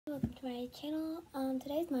Welcome to my channel.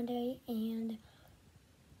 Today's Monday, and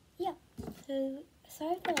yeah, so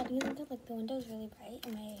sorry for the audio. Like the window's really bright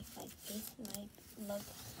and my face might look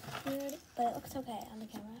weird, but it looks okay on the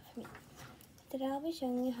camera for me. Today I'll be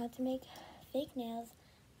showing you how to make fake nails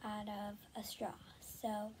out of a straw.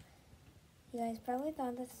 So you guys probably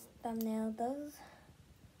found this thumbnail. Those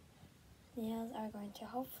nails are going to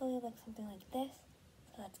hopefully look something like this.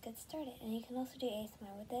 So let's get started. And you can also do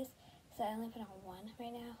ASMR with this. So I only put on one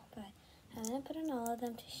right now, but I'm going to put on all of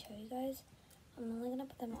them to show you guys. I'm only going to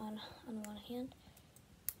put them on one hand.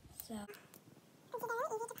 So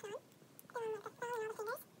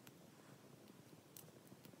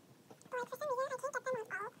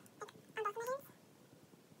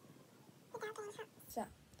So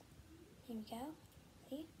here we go.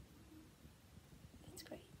 See? It's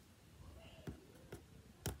great.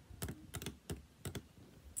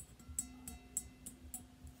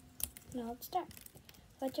 Now let's start.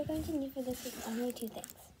 What you're going to need for this is only two things.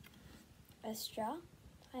 A straw.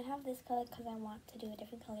 I have this color because I want to do a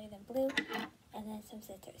different color than blue. And then some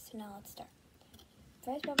scissors. So now let's start.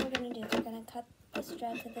 First, what we're going to do is we're going to cut the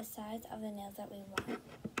straw to the size of the nails that we want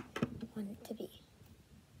it to be.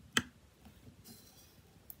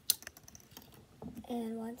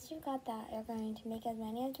 And once you've got that, you're going to make as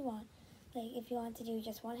many as you want. Like if you want to do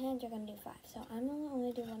just one hand, you're going to do 5. So I'm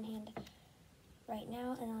only do one hand right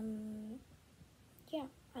now, and yeah,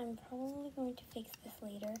 I'm probably going to fix this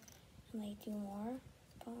later and like do more.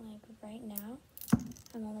 But like right now,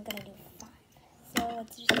 I'm only going to do 5. So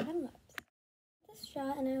let's do some time lapse. The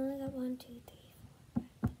straw, and I only got 1, 2, 3, 4,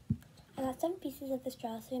 5. I got 7 pieces of the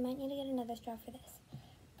straw, so you might need to get another straw for this.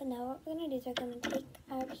 But now what we're going to do is we're going to take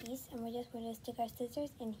our piece and we're just going to stick our scissors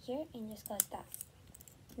in here and just go like that.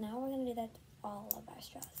 Now we're going to do that to all of our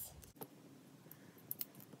straws.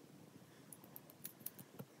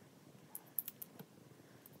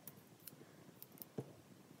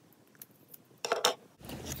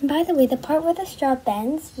 And by the way, the part where the straw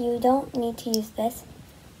bends, you don't need to use this.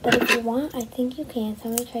 But if you want, I think you can. So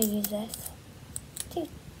I'm going to try to use this too.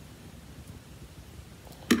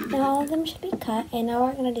 Now all of them should be cut, and now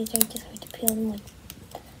what we're going to do is we're just going to peel them like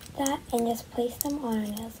that and just place them on our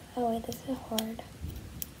nails. Oh wait, this is hard.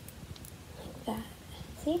 Like that.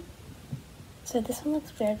 See? So this one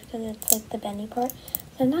looks weird because it's like the bendy part.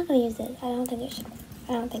 So I'm not going to use it. I don't think it's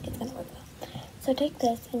going to work well. So take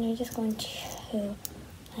this and you're just going to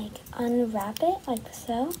like unwrap it like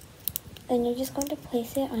so. Then you're just going to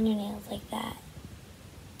place it on your nails like that.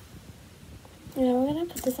 And now we're going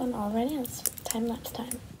to put this on all of our nails. Time lapse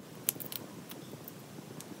time.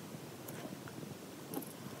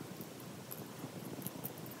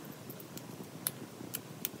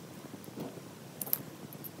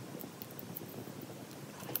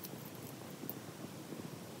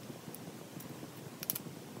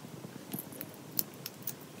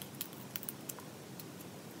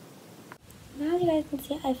 Now as you guys can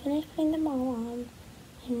see, I finished putting them all on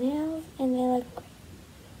my nails and they look great.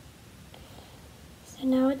 So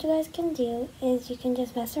now what you guys can do is you can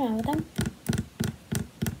just mess around with them.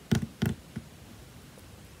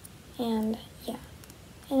 And yeah.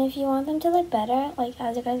 And if you want them to look better, like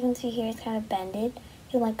as you guys can see here, it's kind of bended.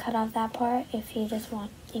 You can like cut off that part if you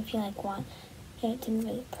want it to be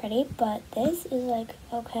really pretty. But this is like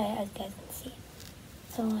okay, as you guys can see.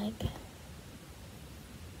 So like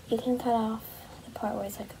you can cut off the part where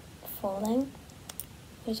it's like folding,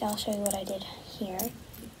 which I'll show you what I did here.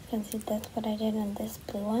 You can see that's what I did in this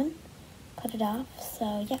blue one. Cut it off.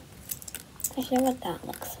 So yeah, I'll show you what that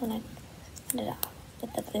looks when I cut it off.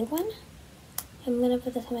 With the blue one, I'm gonna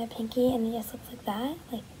put this on my pinky, and it just looks like that.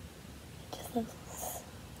 Like it just looks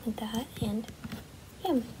like that, and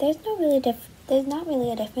yeah, there's not really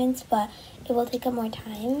a difference, but it will take up more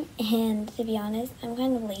time. And to be honest, I'm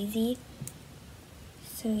kind of lazy.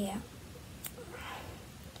 So yeah.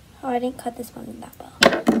 Oh, I didn't cut this one that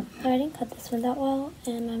well.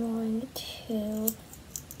 And I'm going to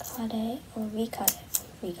cut it or recut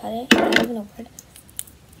it. I don't even know word.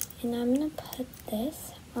 And I'm gonna put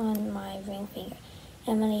this on my ring finger.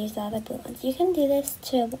 I'm gonna use the other blue ones. You can do this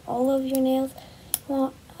to all of your nails,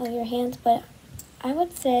 well, all your hands, but I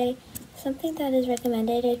would say something that is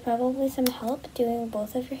recommended is probably some help doing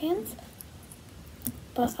both of your hands.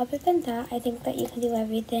 But other than that, I think that you can do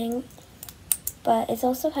everything. But it's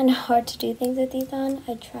also kind of hard to do things with these on.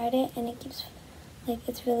 I tried it and it keeps, like,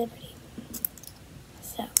 it's really pretty.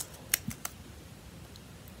 So,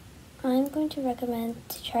 I'm going to recommend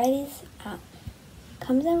to try these out.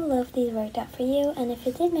 Comment down below if these worked out for you. And if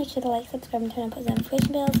it did, make sure to like, subscribe, and turn on post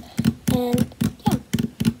notification bells. And yeah.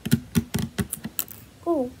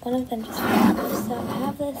 Ooh, one of them just fell off. So I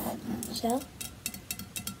have this gel.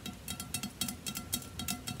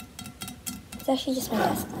 It's actually just my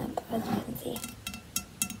desk lamp, as you can see.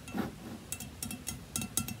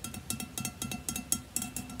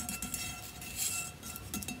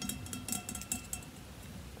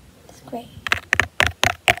 It's great.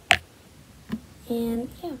 And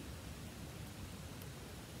yeah.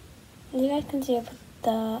 As you guys can see, I put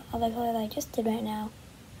the other color that I just did right now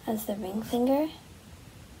as the ring finger.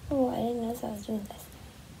 Oh, I didn't notice I was doing this.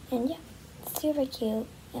 And yeah, it's super cute,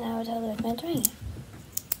 and I would totally recommend trying it.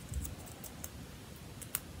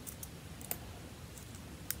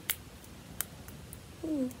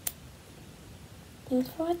 Thanks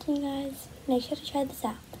for watching, guys. Make sure to try this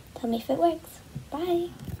out. Tell me if it works. Bye!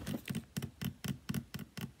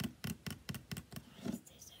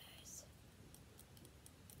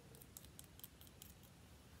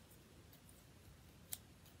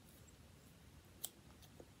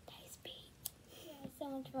 Nice beat. Thank you guys so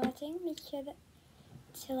much for watching. Make sure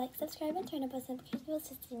to like, subscribe, and turn on post notifications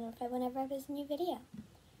to be notified whenever I post a new video.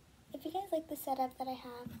 If you guys like the setup that I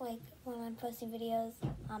have, like when I'm posting videos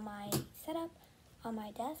on my setup, on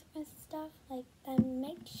my desk and stuff, like, then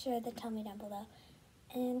make sure to tell me down below.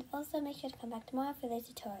 And also make sure to come back tomorrow for the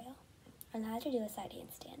tutorial on how to do a side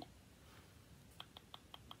handstand.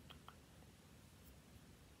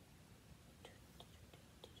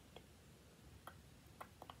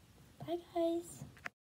 Bye guys!